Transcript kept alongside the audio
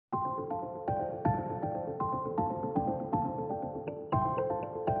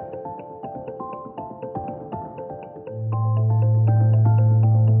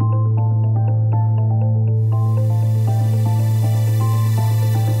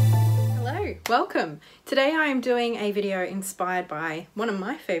welcome. Today I am doing a video inspired by one of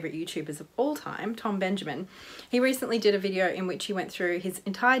my favourite YouTubers of all time, Tom Benjamin. He recently did a video in which he went through his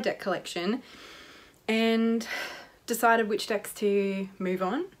entire deck collection and decided which decks to move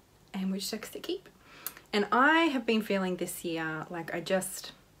on and which decks to keep. And I have been feeling this year like a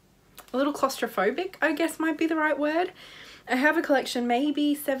little claustrophobic, I guess might be the right word. I have a collection,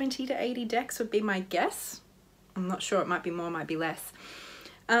 maybe 70 to 80 decks would be my guess. I'm not sure, it might be more, might be less.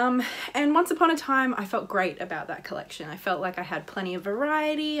 And once upon a time, I felt great about that collection. I felt like I had plenty of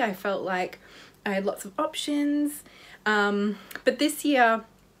variety. I felt like I had lots of options. But this year,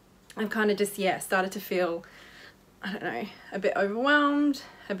 I've kind of just, started to feel, I don't know, a bit overwhelmed,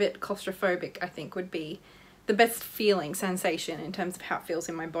 a bit claustrophobic, I think would be the best feeling sensation in terms of how it feels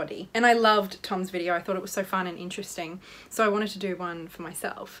in my body. And I loved Tom's video. I thought it was so fun and interesting. So I wanted to do one for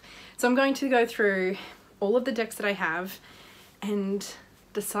myself. So I'm going to go through all of the decks that I have and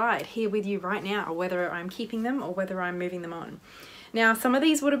decide here with you right now whether I'm keeping them or whether I'm moving them on. Now, some of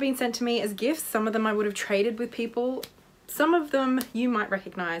these would have been sent to me as gifts. Some of them I would have traded with people. Some of them you might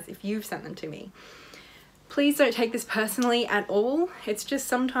recognize if you've sent them to me. Please don't take this personally at all. It's just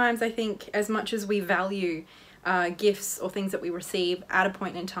sometimes I think as much as we value gifts or things that we receive at a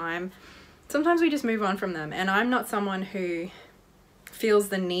point in time, sometimes we just move on from them. And I'm not someone who feels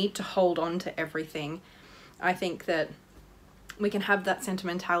the need to hold on to everything. I think that we can have that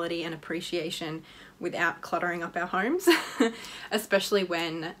sentimentality and appreciation without cluttering up our homes, especially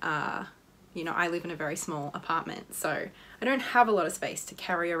when, you know, I live in a very small apartment. So I don't have a lot of space to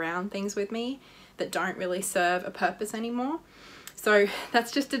carry around things with me that don't really serve a purpose anymore. So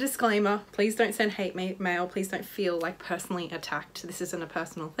that's just a disclaimer. Please don't send hate mail. Please don't feel like personally attacked. This isn't a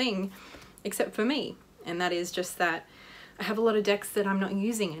personal thing, except for me. And that is just that I have a lot of decks that I'm not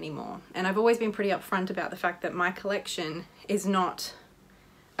using anymore. And I've always been pretty upfront about the fact that my collection is not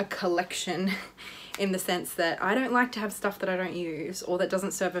a collection in the sense that I don't like to have stuff that I don't use or that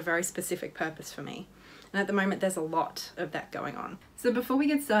doesn't serve a very specific purpose for me. And at the moment there's a lot of that going on. So before we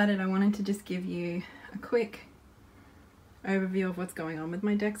get started, I wanted to just give you a quick overview of what's going on with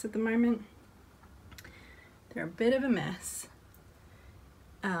my decks at the moment. They're a bit of a mess.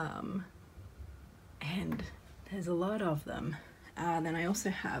 And there's a lot of them. Then I also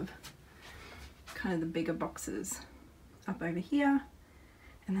have kind of the bigger boxes up over here.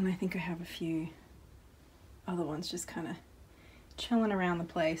 And then I think I have a few other ones just kind of chilling around the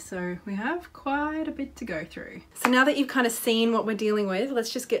place. So we have quite a bit to go through. So now that you've kind of seen what we're dealing with, let's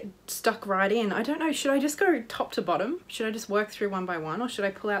just get stuck right in. I don't know, should I just go top to bottom? Should I just work through one by one, or should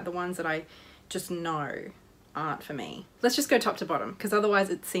I pull out the ones that I just know aren't for me? Let's just go top to bottom, because otherwise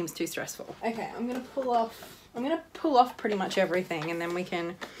it seems too stressful. Okay, I'm gonna pull off pretty much everything, and then we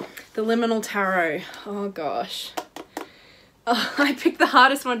can, the Liminal Tarot. Oh gosh. Oh, I picked the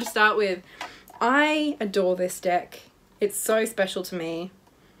hardest one to start with. I adore this deck. It's so special to me,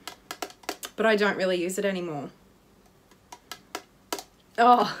 but I don't really use it anymore.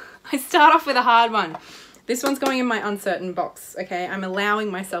 Oh, I start off with a hard one. This one's going in my uncertain box, okay? I'm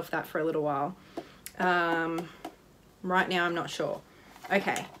allowing myself that for a little while. Right now I'm not sure.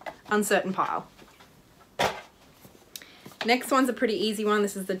 Okay, uncertain pile. Next one's a pretty easy one.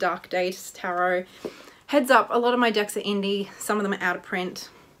 This is the Dark Days Tarot. Heads up, a lot of my decks are indie. Some of them are out of print.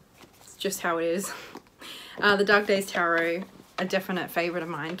 It's just how it is. The Dark Days Tarot, a definite favourite of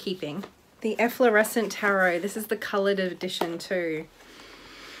mine, keeping. The Efflorescent Tarot, this is the coloured edition too.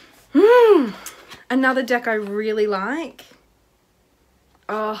 Another deck I really like.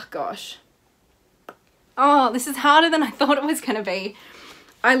 Oh gosh. Oh, this is harder than I thought it was going to be.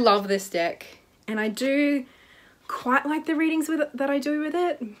 I love this deck, and I do quite like the readings with it, that I do with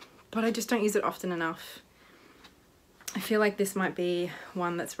it, but I just don't use it often enough. I feel like this might be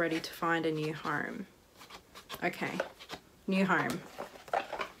one that's ready to find a new home. Okay, new home.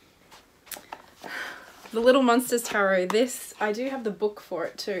 The Little Monsters Tarot. This, I do have the book for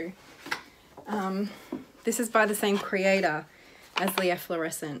it too. This is by the same creator as the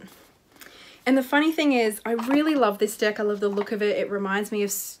Efflorescent. And the funny thing is, I really love this deck. I love the look of it. It reminds me of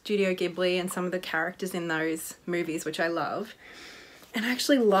Studio Ghibli and some of the characters in those movies, which I love. And I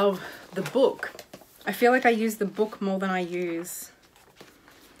actually love the book. I feel like I use the book more than I use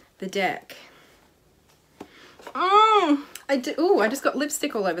the deck. Oh, I do. Ooh, I just got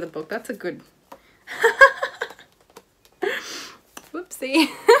lipstick all over the book. That's a good. Whoopsie.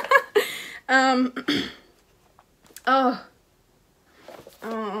 Oh,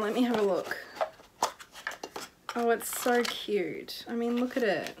 let me have a look. Oh, it's so cute. I mean, look at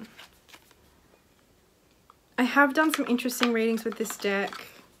it. I have done some interesting readings with this deck.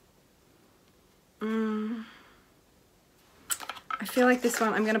 I feel like this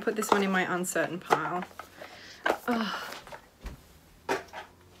one, I'm going to put this one in my uncertain pile. Oh.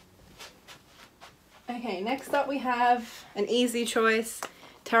 Okay, next up we have an easy choice,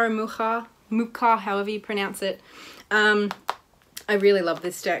 Taramucha, however you pronounce it. I really love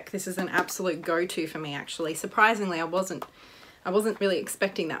this deck. This is an absolute go-to for me, actually. Surprisingly, I wasn't really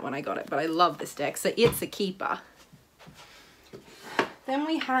expecting that when I got it, but I love this deck, so it's a keeper. Then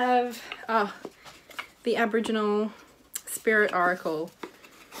we have the Aboriginal Spirit Oracle.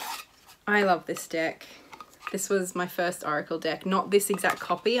 I love this deck. This was my first Oracle deck, not this exact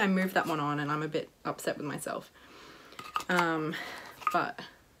copy. I moved that one on and I'm a bit upset with myself. But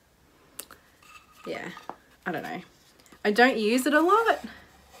yeah, I don't know. I don't use it a lot,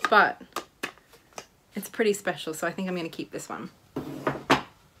 but it's pretty special, so I think I'm going to keep this one.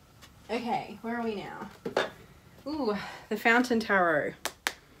 Okay, where are we now? Ooh, the Fountain Tarot.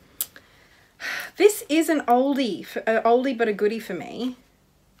 This is an oldie but a goodie for me.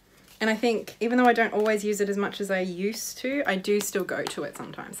 And I think even though I don't always use it as much as I used to, I do still go to it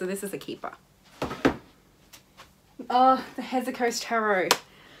sometimes. So this is a keeper. Oh, the Hezekiah's Tarot.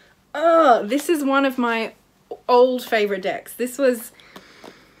 Oh, this is one of my old favorite decks. This was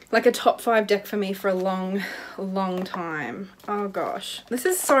like a top 5 deck for me for a long time. Oh gosh, this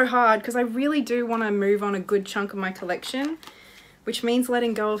is so hard because I really do want to move on a good chunk of my collection, which means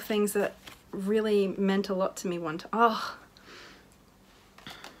letting go of things that really meant a lot to me one time. Oh,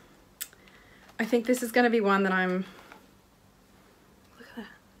 I think this is going to be one that I'm, look at that,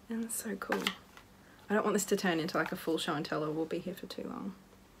 and it's so cool. I don't want this to turn into like a full show and tell, or we'll be here for too long.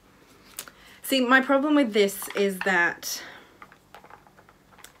 See, my problem with this is that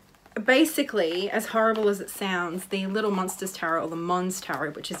basically, as horrible as it sounds, the Little Monsters Tarot, or the Mons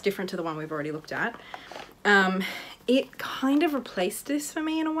Tarot, which is different to the one we've already looked at, it kind of replaced this for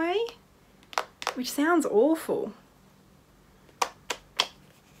me in a way, which sounds awful.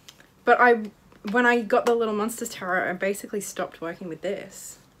 But when I got the Little Monsters Tarot, I basically stopped working with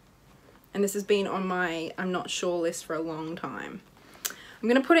this. And this has been on my I'm not sure list for a long time. I'm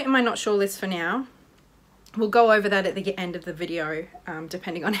going to put it in my not sure list for now. We'll go over that at the end of the video,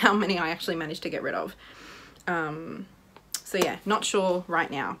 depending on how many I actually managed to get rid of. So yeah, not sure right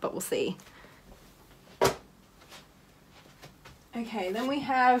now, but we'll see. Okay, then we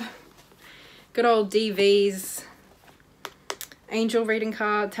have good old DV's angel reading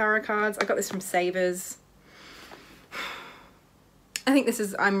card, tarot cards. I got this from Savers. I think this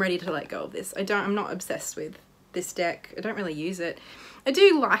is, I'm ready to let go of this. I'm not obsessed with this deck. I don't really use it. I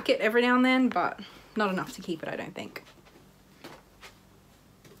do like it every now and then, but not enough to keep it, I don't think.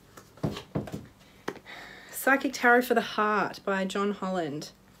 Psychic Tarot for the Heart by John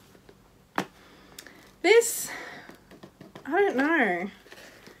Holland. This, I don't know.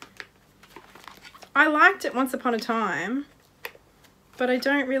 I liked it once upon a time, but I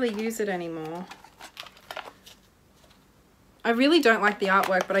don't really use it anymore. I really don't like the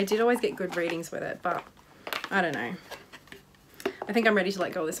artwork, but I did always get good readings with it, but I don't know. I think I'm ready to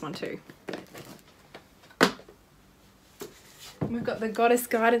let go of this one too. We've got the Goddess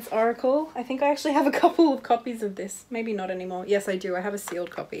Guidance Oracle. I think I actually have a couple of copies of this. Maybe not anymore. Yes, I do. I have a sealed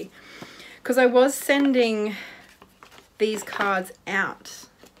copy. Because I was sending these cards out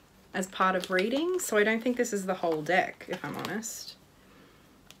as part of readings, so I don't think this is the whole deck, if I'm honest.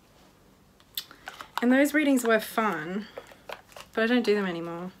 And those readings were fun, but I don't do them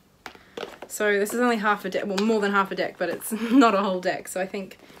anymore. So this is only half a deck, well, more than half a deck, but it's not a whole deck. So I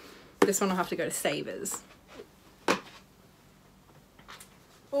think this one will have to go to Savers.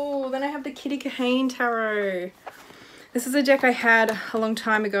 Oh, then I have the Kitty Kahane Tarot. This is a deck I had a long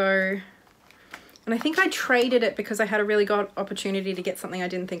time ago, and I think I traded it because I had a really good opportunity to get something I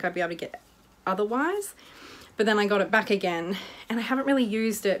didn't think I'd be able to get otherwise. But then I got it back again, and I haven't really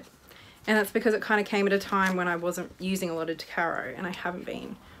used it. And that's because it kind of came at a time when I wasn't using a lot of tarot, and I haven't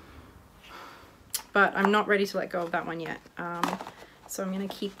been. But I'm not ready to let go of that one yet. So I'm going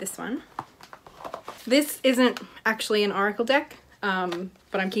to keep this one. This isn't actually an Oracle deck, but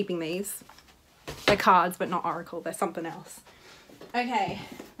I'm keeping these. They're cards, but not Oracle. They're something else. Okay,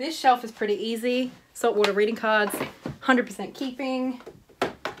 this shelf is pretty easy. Saltwater reading cards, 100% keeping.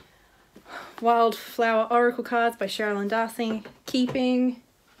 Wildflower Oracle cards by Sherilyn Darcy, keeping.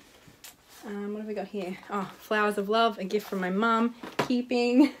 What have we got here? Oh, Flowers of Love, a gift from my mum,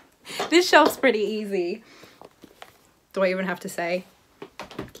 keeping. This shelf's pretty easy. Do I even have to say?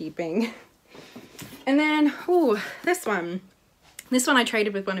 Keeping. And then, ooh, this one. This one I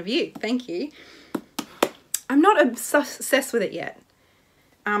traded with one of you. Thank you. I'm not obsessed with it yet.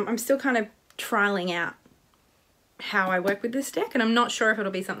 I'm still kind of trialing out how I work with this deck, and I'm not sure if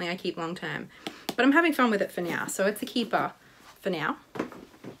it'll be something I keep long term. But I'm having fun with it for now, so it's a keeper for now.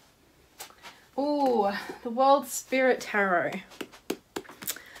 Oh, the World Spirit Tarot.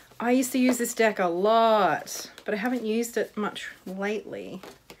 I used to use this deck a lot, but I haven't used it much lately.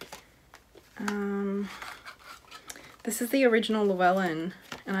 This is the original Llewellyn,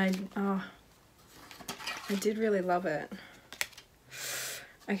 and I did really love it.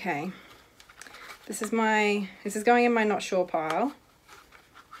 Okay, this is going in my not sure pile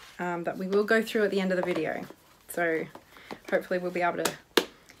that we will go through at the end of the video. So hopefully we'll be able to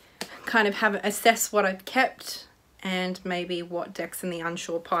kind of assess what I've kept and maybe what decks in the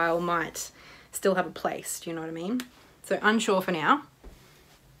unsure pile might still have a place. Do you know what I mean? So unsure for now.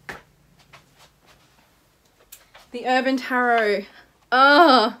 The Urban Tarot.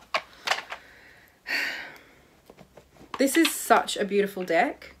 Oh, this is such a beautiful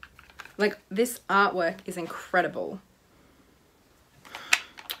deck. Like, this artwork is incredible.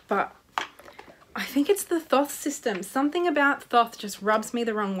 But I think it's the Thoth system. Something about Thoth just rubs me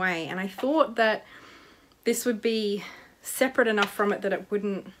the wrong way. And I thought that this would be separate enough from it that it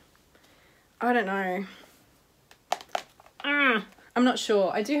wouldn't, I don't know. I'm not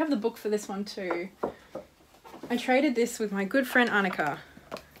sure. I do have the book for this one too. I traded this with my good friend Annika.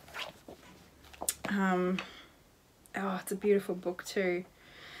 Oh, it's a beautiful book too.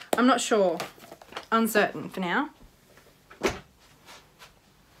 I'm not sure. Uncertain for now.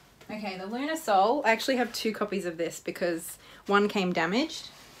 Okay, the Lunar Soul. I actually have 2 copies of this because one came damaged.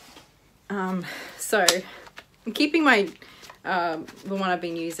 So I'm keeping my the one I've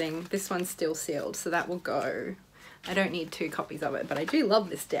been using. This one's still sealed, so that will go. I don't need 2 copies of it, but I do love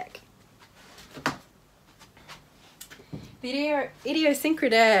this deck. The Idiosyncra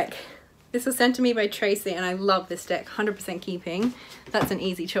deck. This was sent to me by Tracy, and I love this deck. 100% keeping. That's an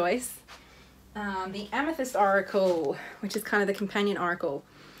easy choice. The Amethyst Oracle, which is kind of the companion oracle.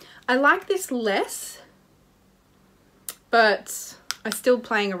 I like this less, but I'm still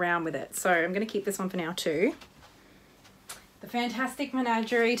playing around with it, so I'm going to keep this one for now too. The Fantastic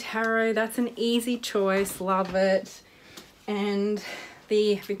Menagerie Tarot, that's an easy choice, love it. And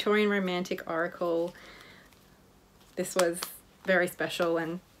the Victorian Romantic Oracle, this was very special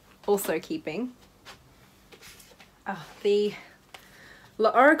and also keeping. The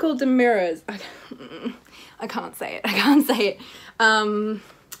L'Oracle de Mirrors, I can't say it, I can't say it.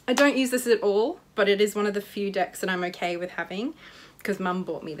 I don't use this at all, but it is one of the few decks that I'm okay with having because Mum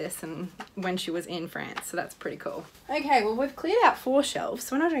bought me this and when she was in France, so that's pretty cool. Okay, well, we've cleared out 4 shelves,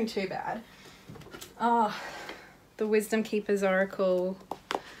 so we're not doing too bad. The Wisdom Keepers Oracle.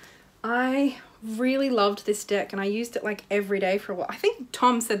 I really loved this deck and I used it like every day for a while. I think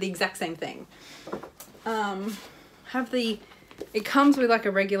Tom said the exact same thing. It comes with like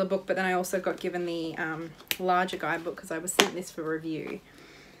a regular book, but then I also got given the larger guidebook because I was sent this for review.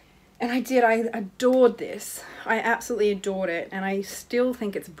 And I adored this. I absolutely adored it, and I still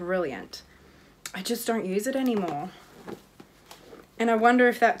think it's brilliant. I just don't use it anymore. And I wonder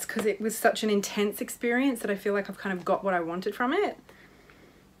if that's because it was such an intense experience that I feel like I've kind of got what I wanted from it.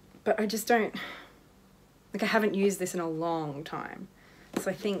 But I just don't, like, I haven't used this in a long time. So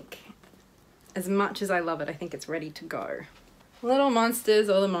I think, as much as I love it, I think it's ready to go. Little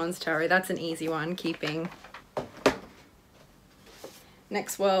Monsters or the Mons Tarot, that's an easy one, keeping.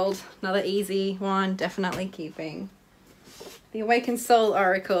 Next World, another easy one, definitely keeping. The Awakened Soul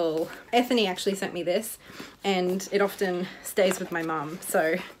Oracle. Ethany actually sent me this, and it often stays with my mum.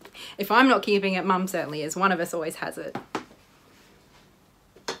 So if I'm not keeping it, Mum certainly is. One of us always has it.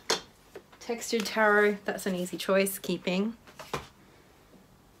 Textured Tarot, that's an easy choice, keeping.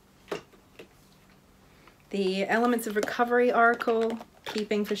 The Elements of Recovery Oracle,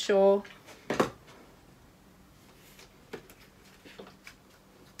 keeping for sure.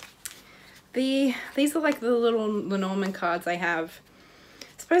 These are like the little Lenormand cards I have. I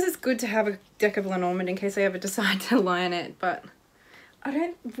suppose it's good to have a deck of Lenormand in case I ever decide to learn it, but I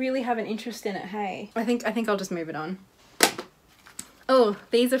don't really have an interest in it, hey. I think I'll just move it on. Oh,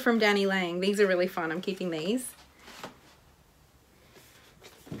 these are from Danny Lang. These are really fun. I'm keeping these.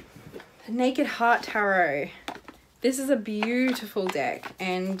 The Naked Heart Tarot. This is a beautiful deck,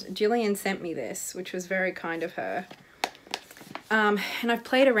 and Gillian sent me this, which was very kind of her. And I've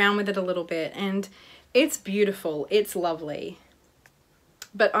played around with it a little bit, and it's beautiful. It's lovely.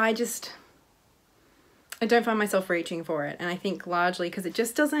 But I don't find myself reaching for it, and I think largely because it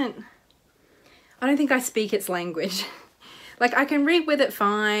just doesn't, I don't think I speak its language. Like, I can read with it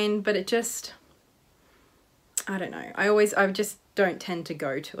fine, but it just, I don't know. I just don't tend to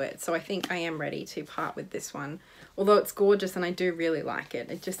go to it. So I think I am ready to part with this one. Although it's gorgeous and I do really like it.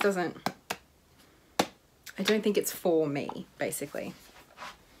 It just doesn't, I don't think it's for me, basically.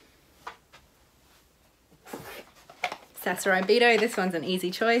 Sasarai Beto, this one's an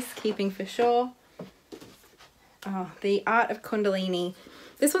easy choice, keeping for sure. Oh, the Art of Kundalini.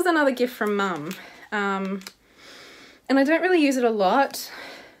 This was another gift from Mum. And I don't really use it a lot,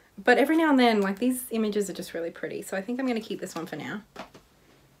 but every now and then, like, these images are just really pretty. So I think I'm going to keep this one for now.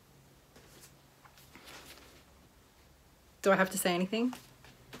 Do I have to say anything?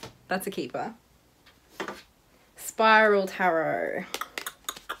 That's a keeper. Spiral Tarot.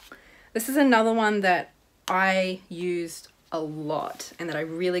 This is another one that I used a lot and that I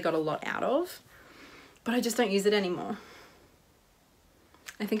really got a lot out of, but I just don't use it anymore.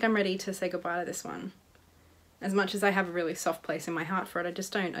 I think I'm ready to say goodbye to this one. As much as I have a really soft place in my heart for it, I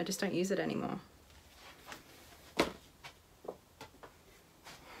just don't use it anymore.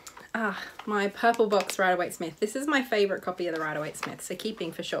 Ah, my Purple Box Rider-Waite-Smith. This is my favourite copy of the Rider-Waite-Smith, so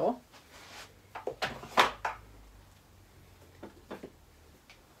keeping for sure.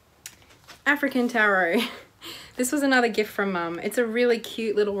 African Tarot. This was another gift from Mum. It's a really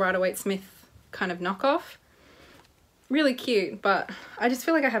cute little Rider-Waite-Smith kind of knockoff. Really cute, but I just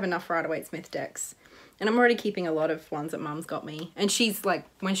feel like I have enough Rider-Waite-Smith decks. And I'm already keeping a lot of ones that Mum's got me. And she's like,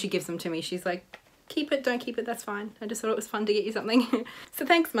 when she gives them to me, she's like, keep it, don't keep it, that's fine. I just thought it was fun to get you something. So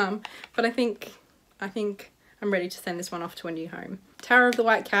thanks, Mum. But I think I'm ready to send this one off to a new home. Tarot of the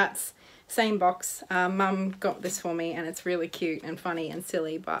White Cats, same box. Mum got this for me and it's really cute and funny and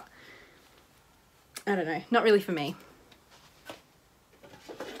silly, but I don't know, not really for me.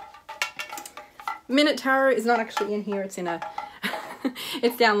 Minute Tarot is not actually in here, it's in a,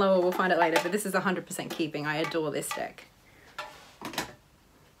 it's down lower, we'll find it later, but this is 100% keeping. I adore this deck.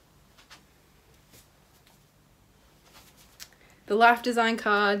 The Life Design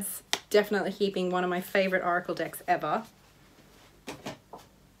cards, definitely keeping, one of my favourite Oracle decks ever.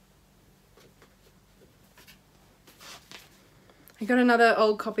 I got another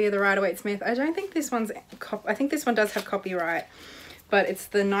old copy of the Rider-Waite-Smith. I don't think this one's, I think this one does have copyright, but it's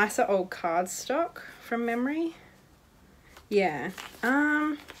the nicer old cardstock from memory. Yeah.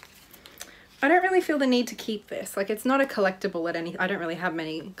 I don't really feel the need to keep this. Like, it's not a collectible at any, I don't really have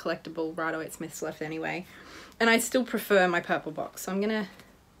many collectible Rider-Waite-Smiths left anyway. And I still prefer my Purple Box, so I'm gonna,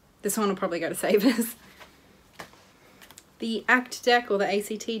 this one will probably go to savers. The ACT deck, or the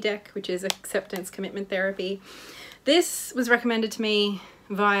ACT deck, which is Acceptance Commitment Therapy. This was recommended to me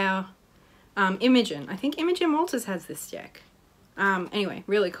via Imogen. I think Imogen Walters has this deck. Anyway,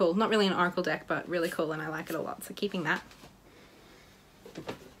 really cool. Not really an Oracle deck, but really cool, and I like it a lot, so keeping that.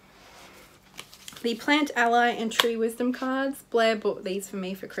 The Plant Ally and Tree Wisdom cards. Blair bought these for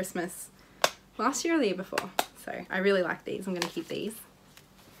me for Christmas last year or the year before, so I really like these. I'm going to keep these.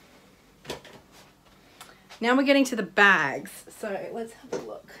 Now we're getting to the bags, so let's have a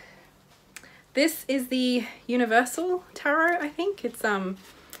look. This is the Universal Tarot, I think. It's a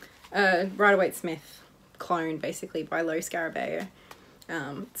Rider-Waite-Smith clone, basically, by Lo Scarabeo.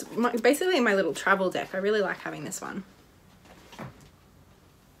 It's basically my little travel deck. I really like having this one.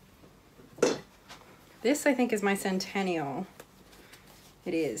 This, I think, is my Centennial.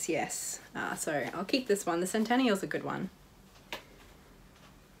 It is, yes. So I'll keep this one. The Centennial's a good one.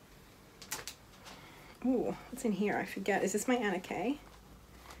 Ooh, what's in here? I forget. Is this my Anna Kay?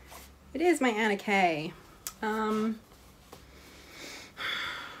 It is my Anna Kay. I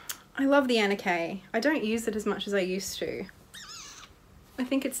love the Anna Kay. I don't use it as much as I used to. I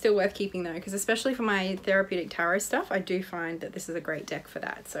think it's still worth keeping though, because especially for my therapeutic tarot stuff, I do find that this is a great deck for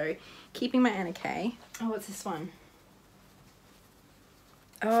that. So keeping my Anna Kay. Oh, what's this one?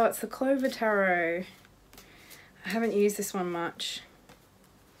 Oh, it's the Clover Tarot. I haven't used this one much.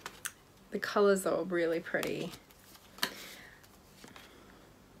 The colours are really pretty.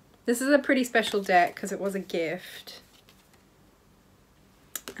 This is a pretty special deck because it was a gift.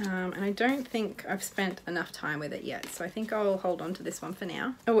 And I don't think I've spent enough time with it yet, so I think I'll hold on to this one for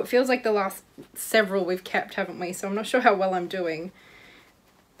now. Oh, it feels like the last several we've kept, haven't we? So I'm not sure how well I'm doing.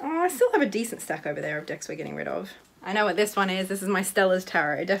 Oh, I still have a decent stack over there of decks we're getting rid of. I know what this one is. This is my Stella's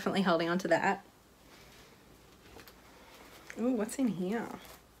Tarot. Definitely holding on to that. Oh, what's in here?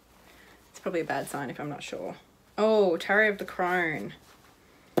 It's probably a bad sign if I'm not sure. Oh, Tarot of the Crone.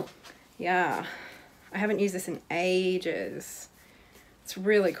 Yeah, I haven't used this in ages. It's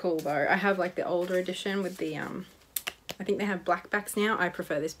really cool though. I have like the older edition with the, I think they have black backs now. I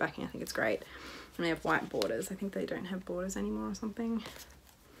prefer this backing, I think it's great. And they have white borders. I think they don't have borders anymore or something.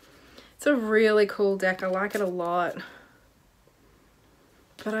 It's a really cool deck. I like it a lot.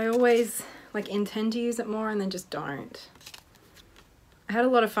 But I always like intend to use it more and then just don't. I had a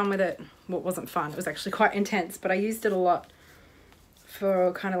lot of fun with it. Well, it wasn't fun. It was actually quite intense, but I used it a lot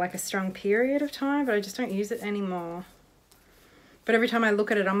for kind of like a strong period of time, but I just don't use it anymore. But every time I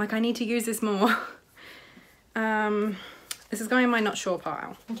look at it, I'm like, I need to use this more. This is going in my not sure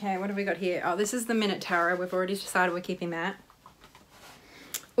pile. Okay, what have we got here? Oh, this is the Minute Tarot. We've already decided we're keeping that.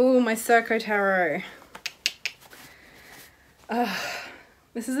 Oh, my Circo Tarot.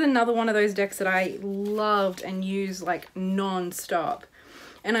 This is another one of those decks that I loved and use like non-stop.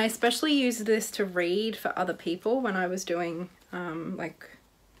 And I especially used this to read for other people when I was doing like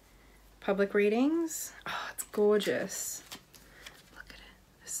public readings. Oh, it's gorgeous. Look at it.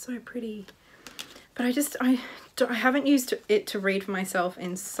 It's so pretty. But I haven't used it to read for myself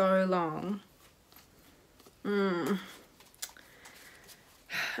in so long.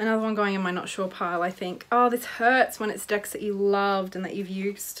 Another one going in my not sure pile, I think. Oh, this hurts when it's decks that you loved and that you've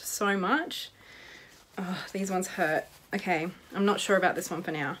used so much. Oh, these ones hurt. Okay, I'm not sure about this one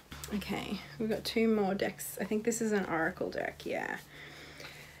for now. Okay, we've got two more decks. I think this is an Oracle deck, yeah.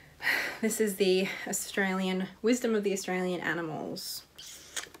 This is the Australian Wisdom of the Australian Animals.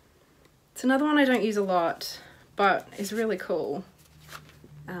 It's another one I don't use a lot, but is really cool,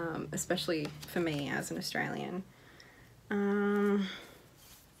 especially for me as an Australian. I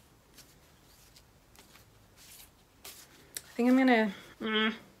think I'm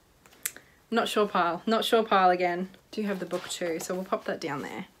gonna, not sure pile again. Do have the book too, so we'll pop that down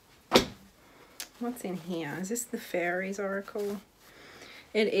there. What's in here? Is this the Fairies Oracle?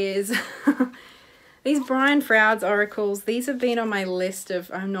 It is. These Brian Froude's oracles, these have been on my list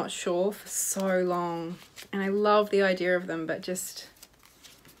of I'm not sure for so long. And I love the idea of them, but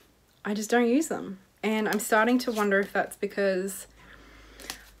I just don't use them. And I'm starting to wonder if that's because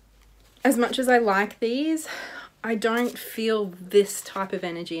as much as I like these, I don't feel this type of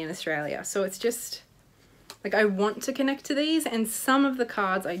energy in Australia. So it's just like I want to connect to these, and some of the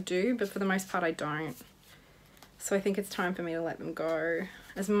cards I do, but for the most part I don't. So I think it's time for me to let them go.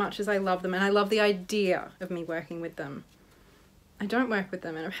 As much as I love them, and I love the idea of me working with them, I don't work with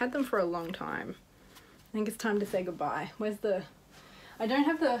them, and I've had them for a long time. I think it's time to say goodbye. Where's the... I don't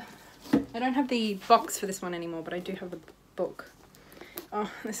have the box for this one anymore, but I do have the book. Oh,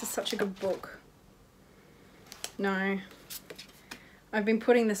 this is such a good book. No. I've been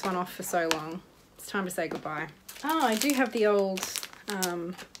putting this one off for so long. It's time to say goodbye. Oh, I do have the old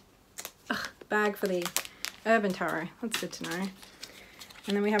bag for the Urban Tarot. That's good to know.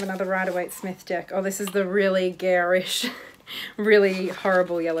 And then we have another Rider-Waite-Smith deck. Oh, this is the really garish, really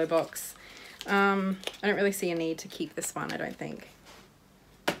horrible yellow box. I don't really see a need to keep this one, I don't think.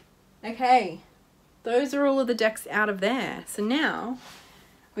 Okay, those are all of the decks out of there. So now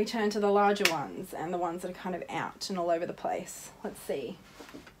we turn to the larger ones and the ones that are kind of out and all over the place. Let's see.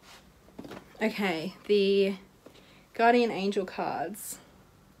 Okay, the Guardian Angel cards.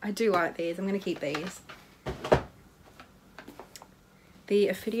 I do like these. I'm going to keep these. The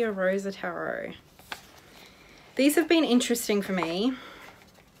Ophidia Rosa Tarot. These have been interesting for me.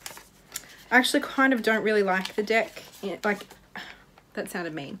 I actually kind of don't really like the deck. Like, that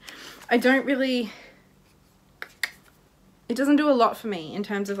sounded mean. I don't really... It doesn't do a lot for me in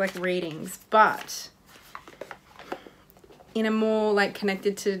terms of like readings, but in a more like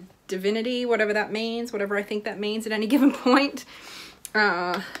connected to divinity, whatever that means, whatever I think that means at any given point,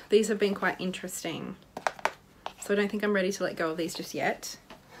 these have been quite interesting. So I don't think I'm ready to let go of these just yet.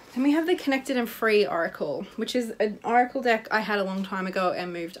 Then we have the Connected and Free Oracle, which is an Oracle deck I had a long time ago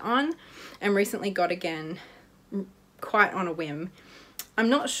and moved on and recently got again quite on a whim. I'm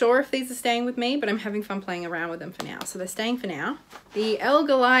not sure if these are staying with me, but I'm having fun playing around with them for now. So they're staying for now. The El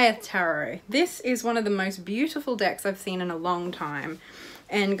Goliath Tarot. This is one of the most beautiful decks I've seen in a long time.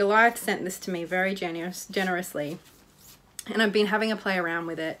 And Goliath sent this to me very generously. And I've been having a play around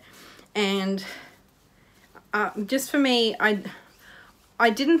with it. And just for me, I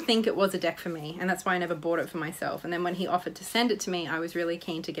didn't think it was a deck for me, and that's why I never bought it for myself. And then when he offered to send it to me, I was really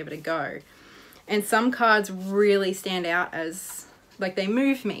keen to give it a go. And some cards really stand out as, like, they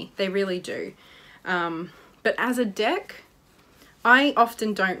move me. They really do. But as a deck, I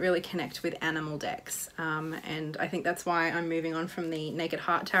often don't really connect with animal decks. And I think that's why I'm moving on from the Naked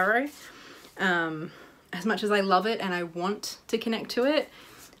Heart Tarot. As much as I love it and I want to connect to it,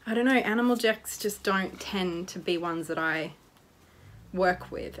 I don't know, animal decks just don't tend to be ones that I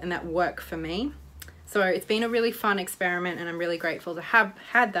work with and that work for me. So it's been a really fun experiment and I'm really grateful to have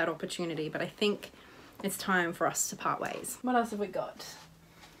had that opportunity, but I think it's time for us to part ways. What else have we got?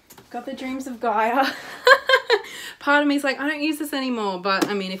 Got the Dreams of Gaia. Part of me is like, I don't use this anymore, but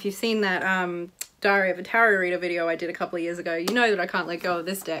I mean, if you've seen that Diary of a Tarot Reader video I did a couple of years ago, you know that I can't let go of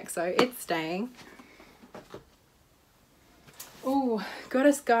this deck, so it's staying. Oh,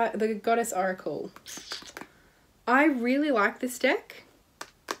 the Goddess Oracle. I really like this deck,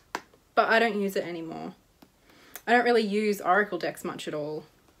 but I don't use it anymore. I don't really use Oracle decks much at all.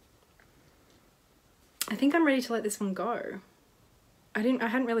 I think I'm ready to let this one go. I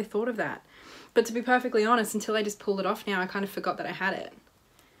hadn't really thought of that. But to be perfectly honest, until I just pulled it off now, I kind of forgot that I had it.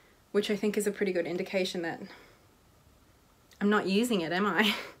 Which I think is a pretty good indication that I'm not using it, am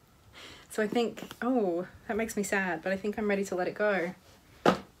I? So I think, oh, that makes me sad, but I think I'm ready to let it go.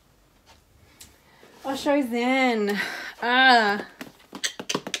 Osho Zen.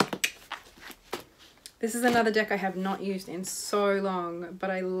 This is another deck I have not used in so long, but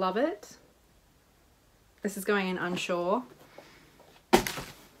I love it. This is going in Unsure.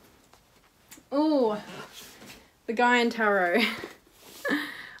 Oh, the Gaian Tarot.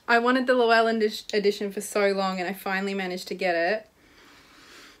 I wanted the Llewellyn edition for so long and I finally managed to get it.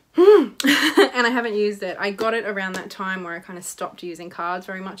 And I haven't used it. I got it around that time where I kind of stopped using cards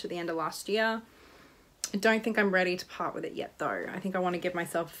very much at the end of last year. I don't think I'm ready to part with it yet though. I think I want to give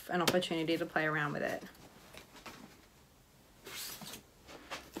myself an opportunity to play around with it.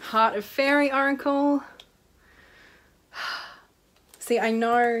 Heart of Fairy Oracle. See, I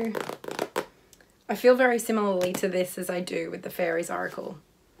know, I feel very similarly to this as I do with the Fairies Oracle.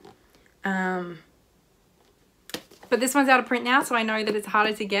 But this one's out of print now, so I know that it's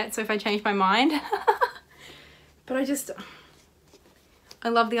harder to get, so if I change my mind. But I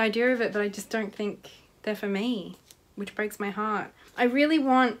love the idea of it, but I just don't think they're for me, which breaks my heart. I really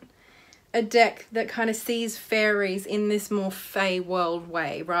want a deck that kind of sees fairies in this more Fey world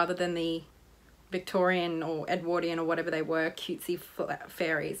way, rather than the Victorian or Edwardian or whatever they were, cutesy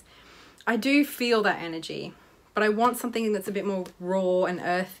fairies. I do feel that energy, but I want something that's a bit more raw and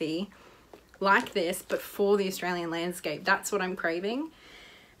earthy, like this, but for the Australian landscape. That's what I'm craving,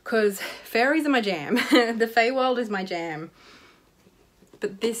 because fairies are my jam. The Fey world is my jam,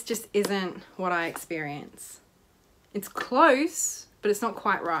 but this just isn't what I experience. It's close, but it's not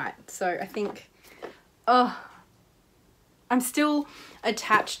quite right. So I think, I'm still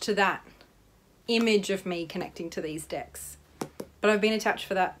attached to that image of me connecting to these decks, but I've been attached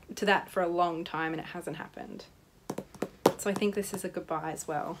to that for a long time and it hasn't happened. So I think this is a goodbye as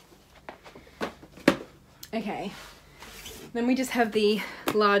well. Okay, then we just have the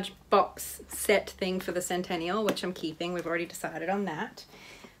large box set thing for the Centennial, which I'm keeping. We've already decided on that.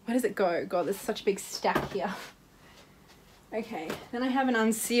 Where does it go? God, there's such a big stack here. Okay, then I have an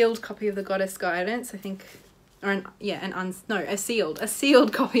unsealed copy of the Goddess Guidance, I think, or a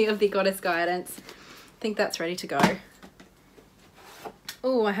sealed copy of the Goddess Guidance. I think that's ready to go.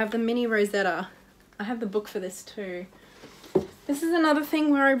 Oh, I have the mini Rosetta. I have the book for this too. This is another thing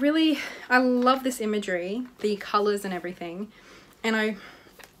where I love this imagery, the colours and everything. And I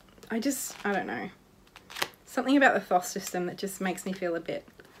don't know. Something about the Thoth system that just makes me feel a bit,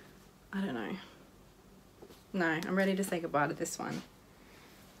 I don't know. No, I'm ready to say goodbye to this one.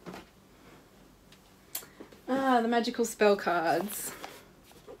 The magical spell cards.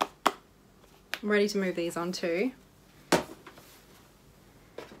 I'm ready to move these on too.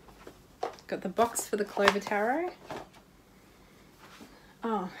 Got the box for the Clover Tarot.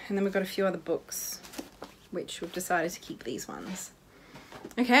 Oh, and then we've got a few other books, which we've decided to keep these ones.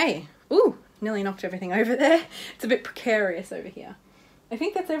 Okay. Ooh, nearly knocked everything over there. It's a bit precarious over here. I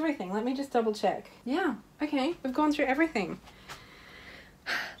think that's everything. Let me just double check. Yeah, okay. We've gone through everything.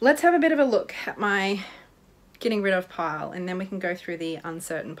 Let's have a bit of a look at my getting rid of pile, and then we can go through the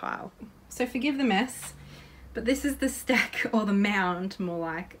uncertain pile. So forgive the mess, but this is the stack, or the mound more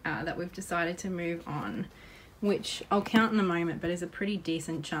like, that we've decided to move on, which I'll count in a moment, but is a pretty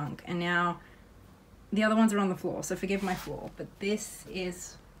decent chunk. And now the other ones are on the floor, so forgive my floor, but this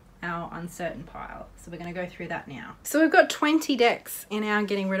is our uncertain pile. So we're going to go through that now. So we've got 20 decks in our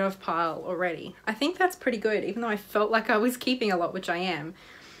getting rid of pile already. I think that's pretty good, even though I felt like I was keeping a lot, which I am.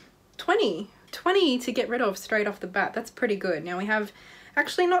 20 to get rid of straight off the bat. That's pretty good. Now we have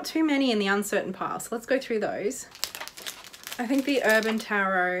actually not too many in the uncertain pile, so let's go through those. I think the Urban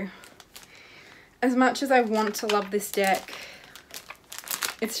Tarot, as much as I want to love this deck,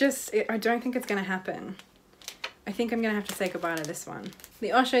 it's just, I don't think it's going to happen. I think I'm going to have to say goodbye to this one.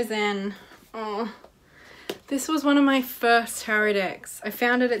 The Osho Zen. Oh, this was one of my first tarot decks. I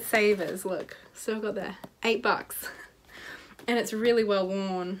found it at Savers. Look, still got there. $8. And it's really well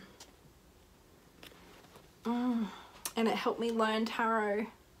worn. Oh, and it helped me learn tarot.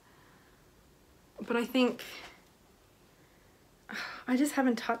 But I think I just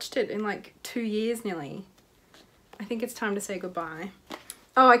haven't touched it in like 2 years nearly. I think it's time to say goodbye.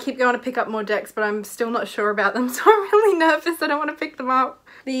 Oh, I keep going to pick up more decks, but I'm still not sure about them, so I'm really nervous. I don't want to pick them up.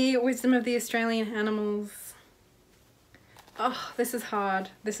 The Wisdom of the Australian Animals. Oh, this is hard.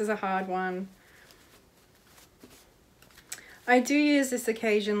 This is a hard one. I do use this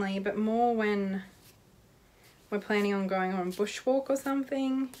occasionally, but more when we're planning on going on a bushwalk or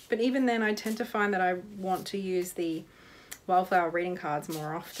something. But even then, I tend to find that I want to use the wildflower reading cards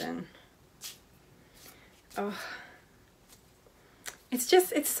more often. Oh,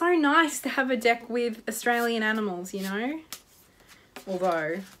 it's so nice to have a deck with Australian animals, you know?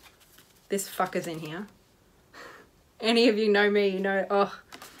 Although, this fucker's in here. Any of you know me, you know, oh,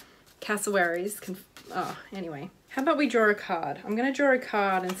 cassowaries can, oh, anyway. How about we draw a card? I'm going to draw a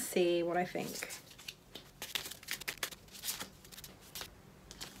card and see what I think.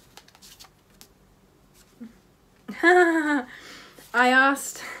 I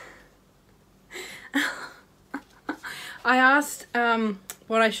asked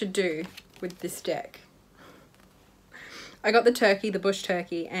what I should do with this deck. I got the turkey, the bush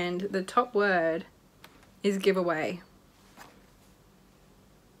turkey, and the top word is giveaway.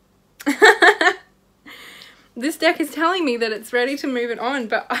 This deck is telling me that it's ready to move it on,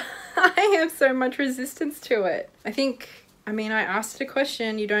 but I have so much resistance to it. I mean, I asked it a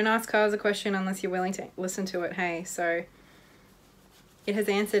question. You don't ask cards a question unless you're willing to listen to it, hey? So, it has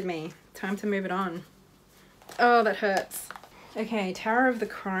answered me. Time to move it on. Oh, that hurts. Okay, Tower of the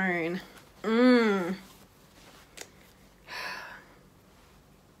Crone. I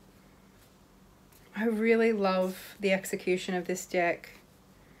really love the execution of this deck.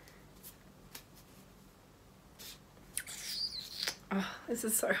 Oh, this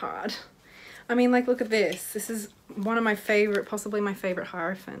is so hard. I mean, like, look at this. This is one of my favorite, possibly my favorite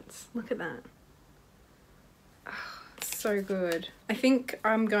Hierophants. Look at that. Oh, it's so good. I think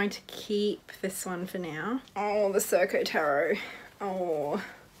I'm going to keep this one for now. Oh, the Circo Tarot. Oh,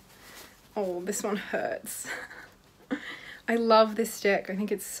 this one hurts. I love this deck. I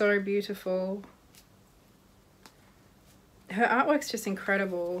think it's so beautiful. Her artwork's just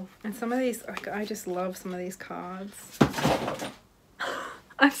incredible. And some of these, like, I just love some of these cards.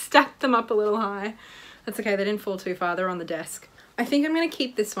 I've stacked them up a little high. That's okay, they didn't fall too far, they're on the desk. I think I'm going to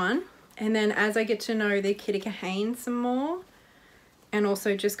keep this one, and then as I get to know the Kitty Kahane some more, and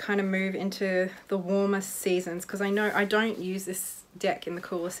also just kind of move into the warmer seasons, because I know I don't use this deck in the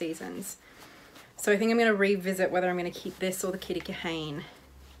cooler seasons. So I think I'm going to revisit whether I'm going to keep this or the Kitty Kahane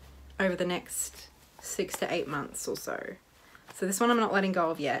over the next 6 to 8 months or so. So this one I'm not letting go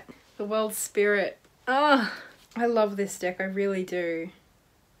of yet. The World Spirit. Oh, I love this deck, I really do.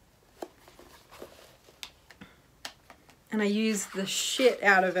 And I used the shit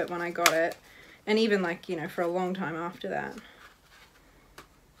out of it when I got it. And even, like, you know, for a long time after that.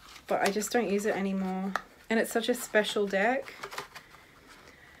 But I just don't use it anymore. And it's such a special deck.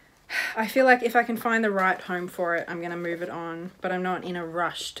 I feel like if I can find the right home for it, I'm going to move it on. But I'm not in a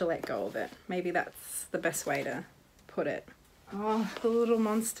rush to let go of it. Maybe that's the best way to put it. Oh, the little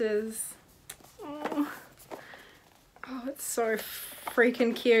monsters. Oh, it's so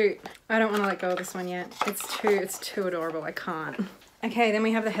freaking cute. I don't want to let go of this one yet. It's too adorable. I can't. Okay, then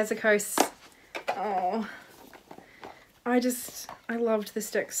we have the Hesicos. Oh, I loved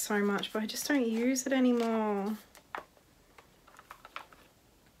this deck so much, but I just don't use it anymore.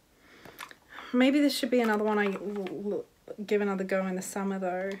 Maybe this should be another one I give another go in the summer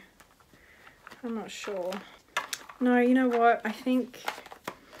though. I'm not sure. No, you know what? I think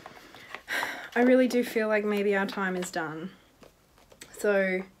I really do feel like maybe our time is done.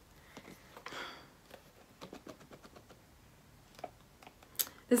 So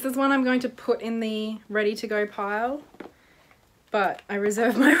this is one I'm going to put in the ready to go pile, but I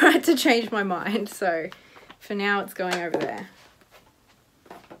reserve my right to change my mind. So for now it's going over there.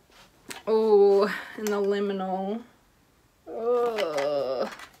 Oh, and the liminal.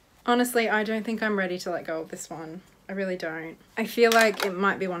 Oh. Honestly, I don't think I'm ready to let go of this one. I really don't. I feel like it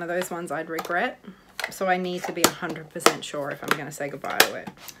might be one of those ones I'd regret. So I need to be 100% sure if I'm going to say goodbye to it.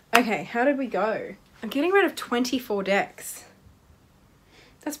 Okay, how did we go? I'm getting rid of 24 decks.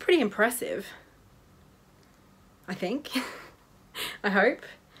 That's pretty impressive. I think. I hope.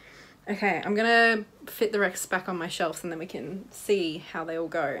 Okay, I'm going to fit the rest back on my shelves and then we can see how they all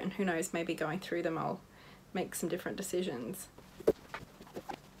go. And who knows, maybe going through them I'll make some different decisions.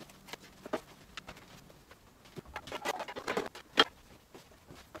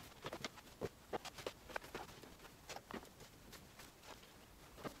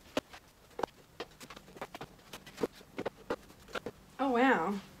 Oh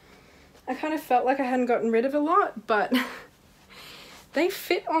wow, I kind of felt like I hadn't gotten rid of a lot, but they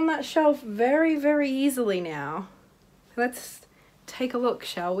fit on that shelf very, very easily now. Let's take a look,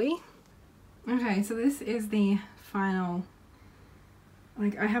 shall we? Okay, so this is the final,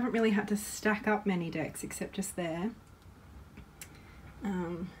 like I haven't really had to stack up many decks except just there.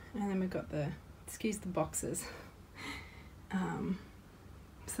 And then we've got the, excuse the boxes.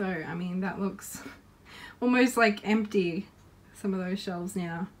 So, I mean, that looks almost like empty, some of those shelves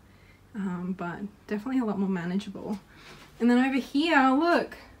now. But definitely a lot more manageable. And then over here,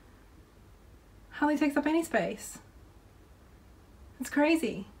 look, hardly takes up any space. It's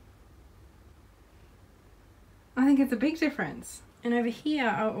crazy. I think it's a big difference. And over here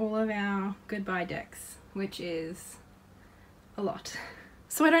are all of our goodbye decks, which is a lot.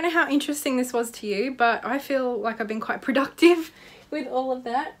 So I don't know how interesting this was to you, but I feel like I've been quite productive with all of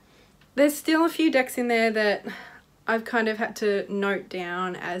that. There's still a few decks in there that I've kind of had to note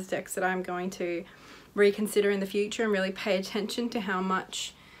down as decks that I'm going to reconsider in the future and really pay attention to how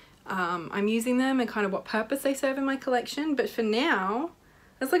much I'm using them and kind of what purpose they serve in my collection. But for now,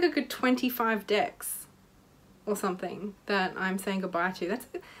 there's like a good 25 decks or something that I'm saying goodbye to.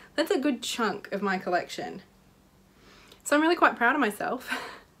 That's a good chunk of my collection. So I'm really quite proud of myself.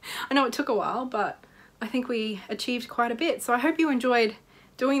 I know it took a while, but I think we achieved quite a bit. So I hope you enjoyed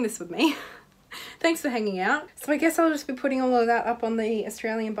doing this with me. Thanks for hanging out. So I guess I'll just be putting all of that up on the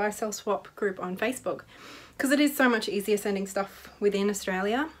Australian Buy Sell Swap group on Facebook, because it is so much easier sending stuff within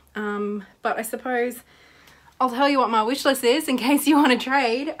Australia. But I suppose I'll tell you what my wish list is in case you want to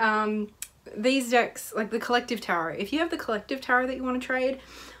trade. These decks, like the Collective Tarot, if you have the Collective Tarot that you want to trade,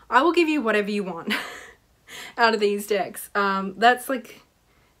 I will give you whatever you want out of these decks. That's like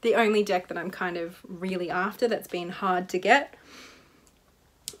the only deck that I'm kind of really after that's been hard to get.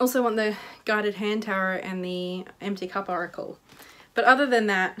 Also want the Guided Hand Tarot and the Empty Cup Oracle. But other than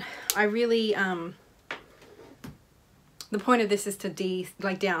that, I really, the point of this is to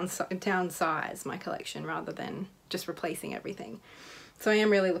downsize my collection rather than just replacing everything. So I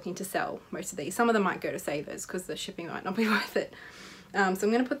am really looking to sell most of these. Some of them might go to savers because the shipping might not be worth it. So I'm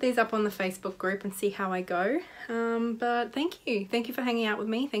going to put these up on the Facebook group and see how I go. But thank you. Thank you for hanging out with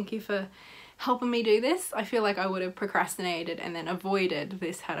me. Thank you for helping me do this. I feel like I would have procrastinated and then avoided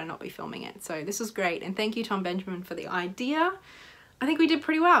this had I not been filming it. So this was great. And thank you, Tom Benjamin, for the idea. I think we did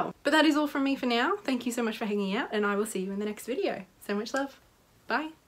pretty well. But that is all from me for now. Thank you so much for hanging out, and I will see you in the next video. So much love. Bye.